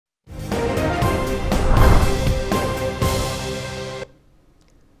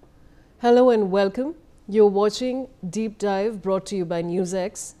Hello and welcome. You're watching Deep Dive brought to you by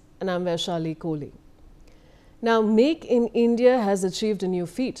NewsX and I'm Vaishali Kohli. Now, Make in India has achieved a new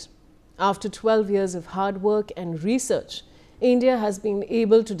feat. After 12 years of hard work and research, India has been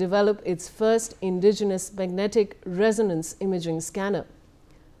able to develop its first indigenous magnetic resonance imaging scanner.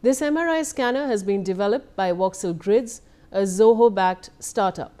 This MRI scanner has been developed by Voxel Grids, a Zoho-backed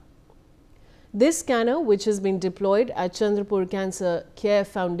startup. This scanner, which has been deployed at Chandrapur Cancer Care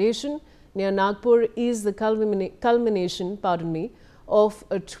Foundation near Nagpur, is the culmination of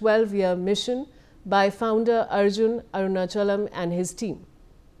a 12-year mission by founder Arjun Arunachalam and his team.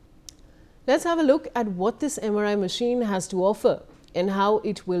 Let's have a look at what this MRI machine has to offer and how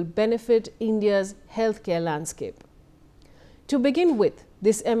it will benefit India's healthcare landscape. To begin with,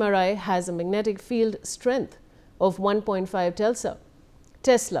 this MRI has a magnetic field strength of 1.5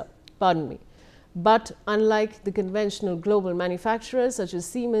 Tesla. But unlike the conventional global manufacturers such as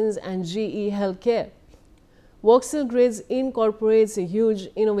Siemens and GE Healthcare, Voxel Grids incorporates a huge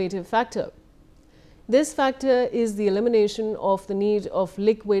innovative factor. This factor is the elimination of the need of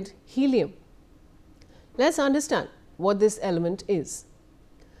liquid helium. Let's understand what this element is.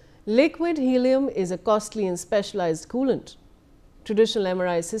 Liquid helium is a costly and specialized coolant. Traditional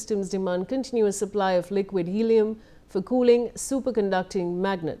MRI systems demand continuous supply of liquid helium for cooling superconducting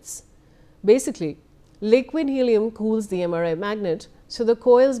magnets. Basically, liquid helium cools the MRI magnet so the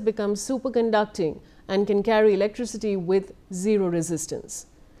coils become superconducting and can carry electricity with zero resistance.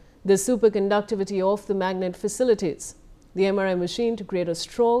 The superconductivity of the magnet facilitates the MRI machine to create a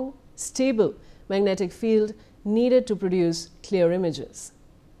strong, stable magnetic field needed to produce clear images.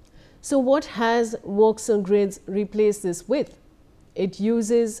 So what has Voxel Grids replaced this with? It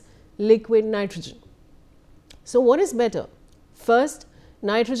uses liquid nitrogen. So what is better? First,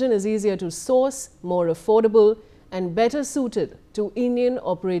 nitrogen is easier to source, more affordable, and better suited to Indian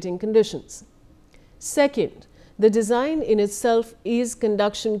operating conditions. Second, the design in itself is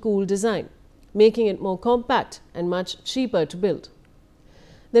conduction-cooled design, making it more compact and much cheaper to build.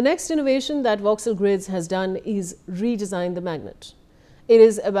 The next innovation that Voxel Grids has done is redesign the magnet. It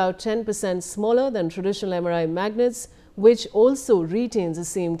is about 10% smaller than traditional MRI magnets, which also retains the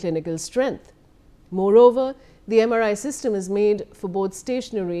same clinical strength. Moreover, the MRI system is made for both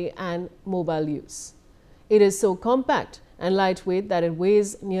stationary and mobile use. It is so compact and lightweight that it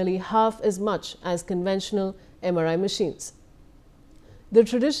weighs nearly half as much as conventional MRI machines. The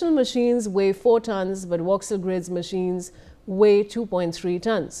traditional machines weigh 4 tons, but Voxel Grids machines weigh 2.3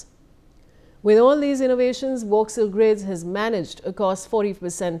 tons. With all these innovations, Voxel Grids has managed a cost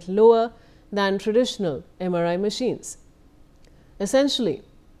 40% lower than traditional MRI machines. Essentially,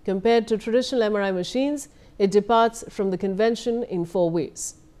 compared to traditional MRI machines, it departs from the convention in 4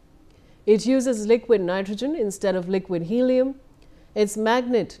 ways. It uses liquid nitrogen instead of liquid helium. Its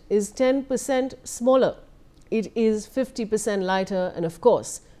magnet is 10% smaller. It is 50% lighter and, of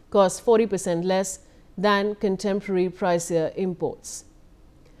course, costs 40% less than contemporary pricier imports.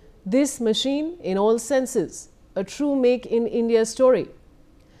 This machine, in all senses, a true Make in India story.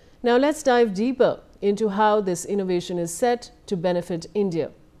 Now let's dive deeper into how this innovation is set to benefit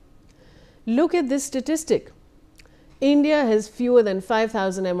India. Look at this statistic. India has fewer than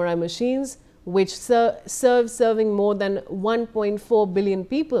 5,000 MRI machines, which serving more than 1.4 billion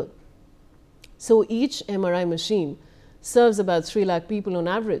people. So each MRI machine serves about 3 lakh people on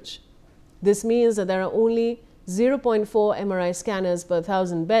average. This means that there are only 0.4 MRI scanners per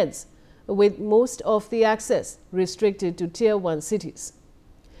 1,000 beds, with most of the access restricted to Tier 1 cities.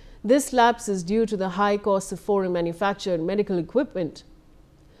 This lapse is due to the high cost of foreign manufactured medical equipment.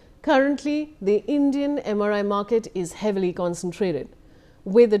 Currently, the Indian MRI market is heavily concentrated,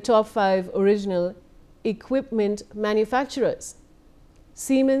 with the top 5 original equipment manufacturers: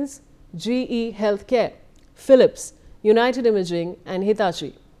 Siemens, GE Healthcare, Philips, United Imaging, and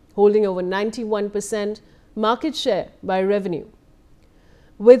Hitachi, holding over 91% market share by revenue.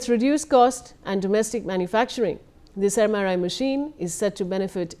 With reduced cost and domestic manufacturing, this MRI machine is set to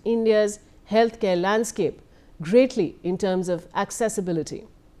benefit India's healthcare landscape greatly in terms of accessibility.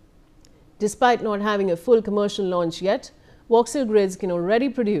 Despite not having a full commercial launch yet, Voxel Grids can already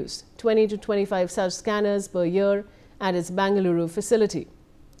produce 20 to 25 such scanners per year at its Bangalore facility.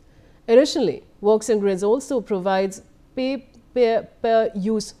 Additionally, Voxel Grids also provides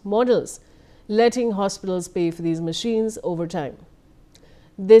pay-per-use models, letting hospitals pay for these machines over time.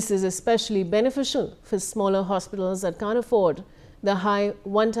 This is especially beneficial for smaller hospitals that can't afford the high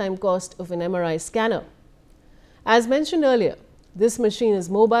one-time cost of an MRI scanner. As mentioned earlier, this machine is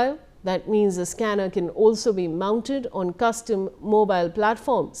mobile. That means the scanner can also be mounted on custom mobile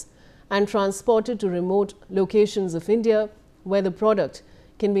platforms and transported to remote locations of India where the product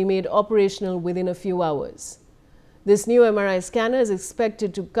can be made operational within a few hours. This new MRI scanner is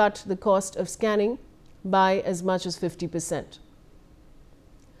expected to cut the cost of scanning by as much as 50%.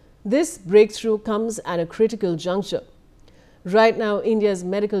 This breakthrough comes at a critical juncture. Right now, India's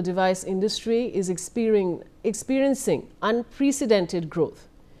medical device industry is experiencing unprecedented growth.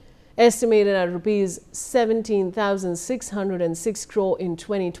 Estimated at Rs 17,606 crore in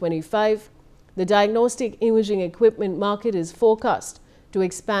 2025, the diagnostic imaging equipment market is forecast to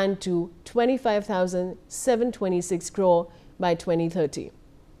expand to 25,726 crore by 2030.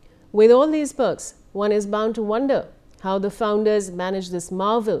 With all these perks, one is bound to wonder how the founders managed this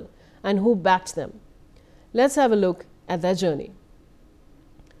marvel and who backed them. Let's have a look at their journey.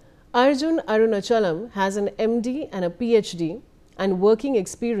 Arjun Arunachalam has an MD and a PhD and working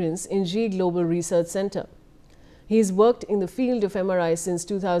experience in GE Global Research Center. He's worked in the field of MRI since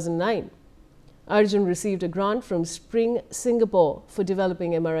 2009. Arjun received a grant from Spring Singapore for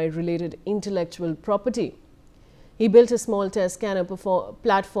developing MRI-related intellectual property. He built a small test scanner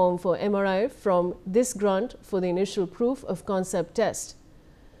platform for MRI from this grant for the initial proof of concept test.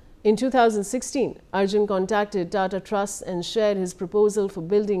 In 2016, Arjun contacted Tata Trust and shared his proposal for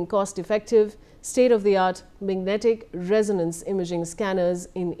building cost-effective, state-of-the-art magnetic resonance imaging scanners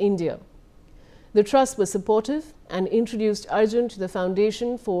in India. The trust was supportive and introduced Arjun to the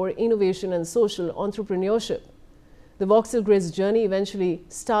Foundation for Innovation and Social Entrepreneurship. The Voxel Grid's journey eventually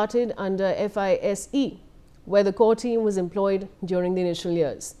started under FISE, where the core team was employed during the initial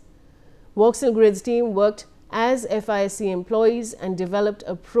years. Voxel Grid's team worked as FISE employees and developed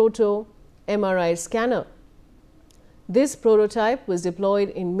a proto-MRI scanner. This prototype was deployed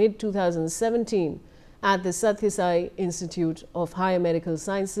in mid-2017 at the Sathya Sai Institute of Higher Medical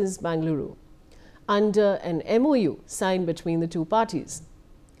Sciences, Bangalore, under an MOU signed between the two parties.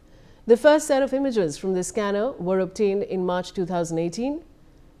 The first set of images from the scanner were obtained in March 2018,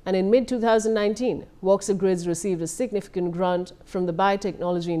 and in mid-2019, Voxel Grids received a significant grant from the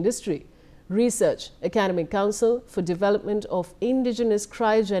Biotechnology Industry Research Academic Council for development of indigenous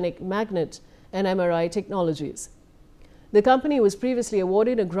cryogenic magnet and MRI technologies. The company was previously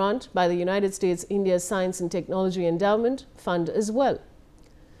awarded a grant by the United States India Science and Technology Endowment Fund as well.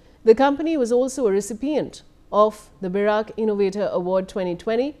 The company was also a recipient of the Birack Innovator Award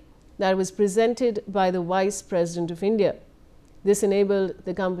 2020 that was presented by the Vice President of India. This enabled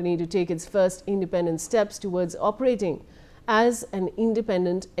the company to take its first independent steps towards operating as an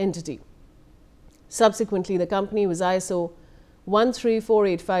independent entity. Subsequently, the company was ISO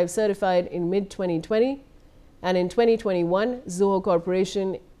 13485 certified in mid-2020, and in 2021, Zoho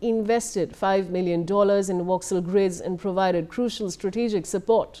Corporation invested $5 million in Voxel Grids and provided crucial strategic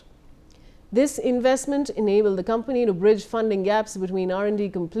support. This investment enabled the company to bridge funding gaps between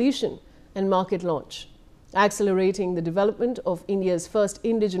R&D completion and market launch, accelerating the development of India's first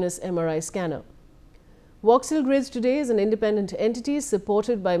indigenous MRI scanner. Voxel Grids today is an independent entity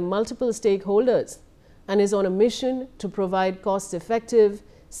supported by multiple stakeholders and is on a mission to provide cost-effective,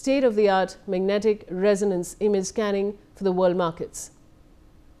 state-of-the-art magnetic resonance image scanning for the world markets.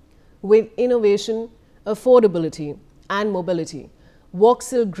 With innovation, affordability, and mobility,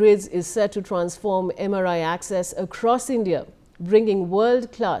 Voxel Grids is set to transform MRI access across India, bringing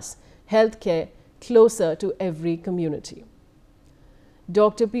world-class healthcare closer to every community.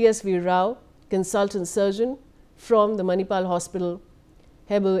 Dr. P.S.V. Rao, consultant surgeon from the Manipal Hospital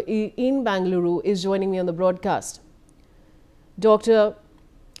in Bangalore, is joining me on the broadcast. Dr.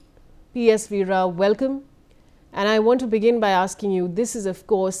 P.S.V. Rao, welcome. And I want to begin by asking you, this is of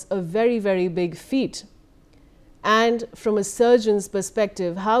course a very, very big feat. And from a surgeon's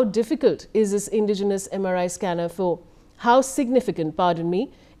perspective, how difficult is this indigenous MRI scanner for, how significant, pardon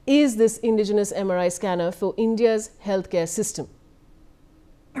me, is this indigenous MRI scanner for India's healthcare system?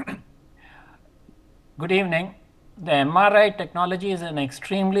 Good evening. The MRI technology is an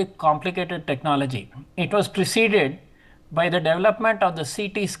extremely complicated technology. It was preceded by the development of the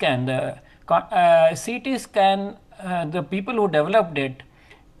CT scan. The CT scan, the people who developed it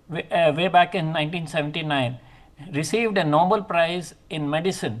way back in 1979 received a Nobel Prize in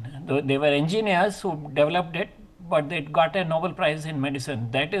medicine. They were engineers who developed it, but they got a Nobel Prize in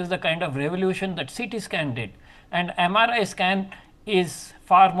medicine. That is the kind of revolution that CT scan did. And MRI scan is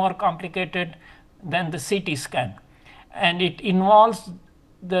far more complicated than the CT scan. And it involves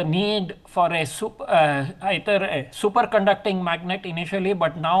the need for a either a superconducting magnet initially,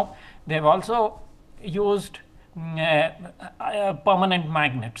 but now they've also used permanent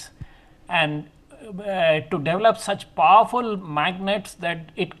magnets. And to develop such powerful magnets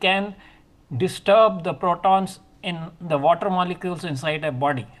that it can disturb the protons in the water molecules inside a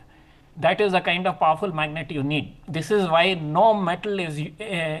body. that is the kind of powerful magnet you need. This is why no metal is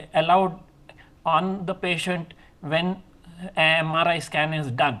allowed on the patient when an MRI scan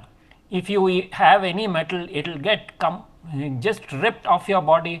is done. If you have any metal, it will get just ripped off your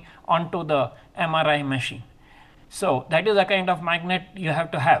body onto the MRI machine. So that is the kind of magnet you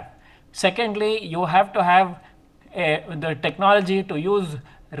have to have. Secondly, you have to have the technology to use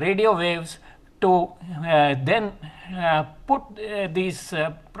radio waves to then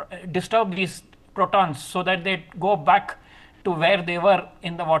disturb these protons so that they go back to where they were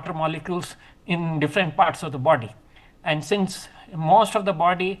in the water molecules in different parts of the body. And since most of the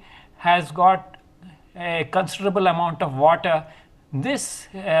body has got a considerable amount of water, this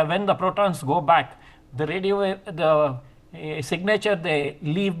when the protons go back, the radio wave, the signature they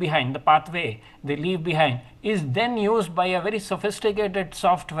leave behind, the pathway they leave behind, is then used by a very sophisticated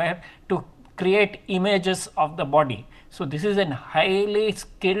software to create images of the body. So this is a highly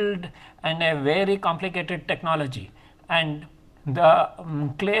skilled and a very complicated technology, and the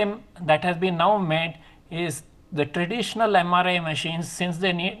claim that has been now made is the traditional MRI machines, since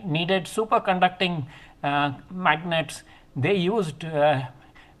they needed superconducting magnets, they used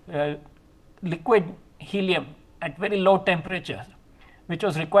liquid helium at very low temperatures, which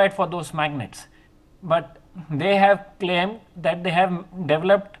was required for those magnets. But they have claimed that they have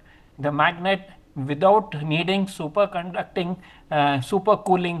developed the magnet without needing superconducting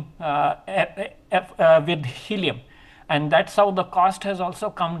supercooling with helium, and that's how the cost has also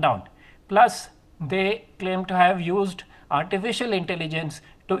come down. Plus they claim to have used artificial intelligence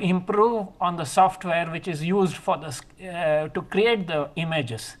to improve on the software which is used for to create the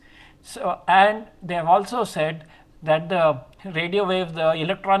images. So, and they have also said that the radio wave, the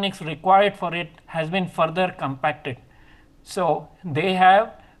electronics required for it has been further compacted. So they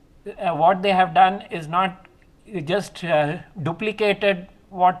have what they have done is not just duplicated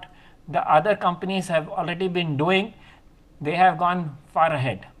what the other companies have already been doing, they have gone far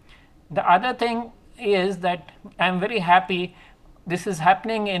ahead. The other thing is that I am very happy this is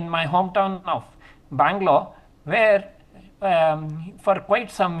happening in my hometown of Bangalore, where for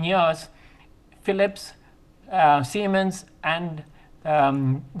quite some years Philips, Siemens and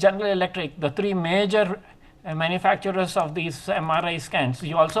General Electric, the three major manufacturers of these MRI scans,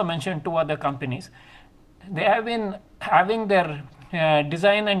 you also mentioned two other companies, they have been having their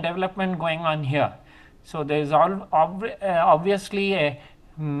design and development going on here. So there is obviously a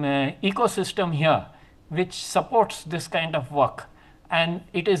ecosystem here which supports this kind of work, and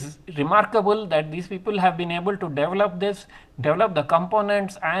it is remarkable that these people have been able to develop the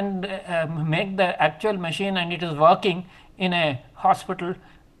components and make the actual machine, and it is working in a hospital.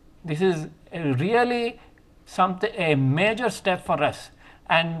 This is really a major step for us,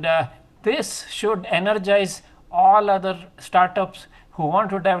 and this should energize all other startups who want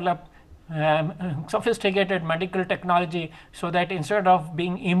to develop sophisticated medical technology, so that instead of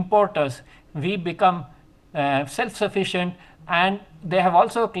being importers, we become self-sufficient. And they have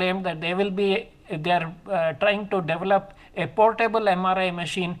also claimed that they are trying to develop a portable MRI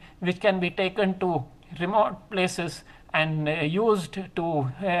machine which can be taken to remote places and used to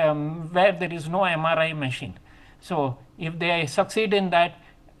where there is no MRI machine. So if they succeed in that,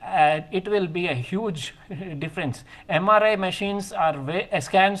 it will be a huge difference. MRI machines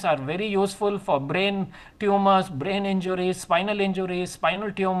scans are very useful for brain tumors, brain injuries,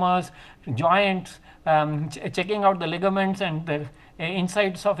 spinal tumors, joints, checking out the ligaments and the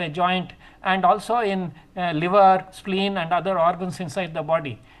insides of a joint, and also in liver, spleen and other organs inside the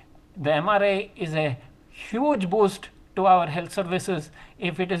body. The MRI is a huge boost to our health services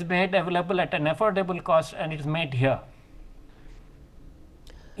if it is made available at an affordable cost, and it is made here.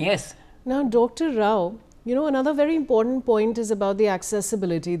 Yes. Now, Dr. Rao, another very important point is about the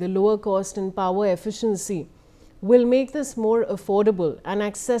accessibility. The lower cost and power efficiency will make this more affordable and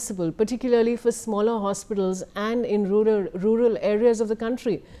accessible, particularly for smaller hospitals and in rural areas of the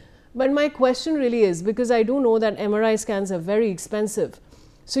country. But my question really is, because I do know that MRI scans are very expensive.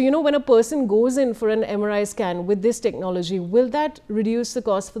 So, when a person goes in for an MRI scan with this technology, will that reduce the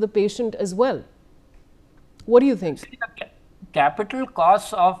cost for the patient as well? What do you think? Capital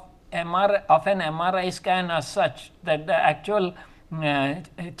costs of an MRI scan are such that the actual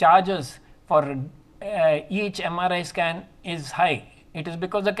charges for each MRI scan is high. It is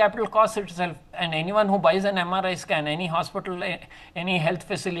because the capital cost itself, and anyone who buys an MRI scan, any hospital, any health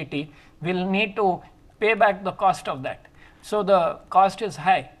facility will need to pay back the cost of that. So the cost is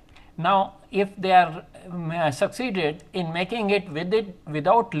high. Now, if they are succeeded in making it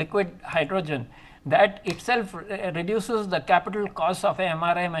without liquid hydrogen, that itself reduces the capital cost of a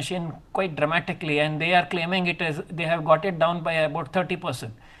MRI machine quite dramatically, and they are claiming they have got it down by about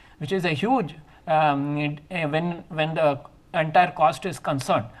 30%. which is a huge when the entire cost is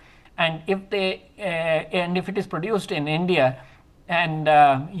concerned. And if it is produced in India, and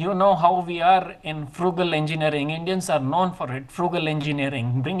you know how we are in frugal engineering. Indians are known for it, frugal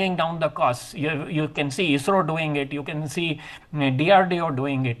engineering, bringing down the costs. You can see ISRO doing it, you can see DRDO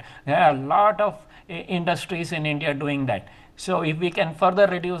doing it. There are a lot of industries in India doing that. So if we can further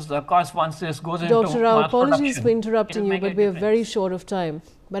reduce the cost once this goes into Dr. Rao, mass apologies production, for interrupting you, make a but we are difference. very short of time.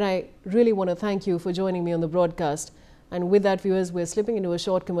 But I really want to thank you for joining me on the broadcast. And with that, viewers, we're slipping into a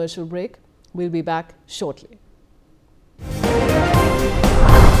short commercial break. We'll be back shortly.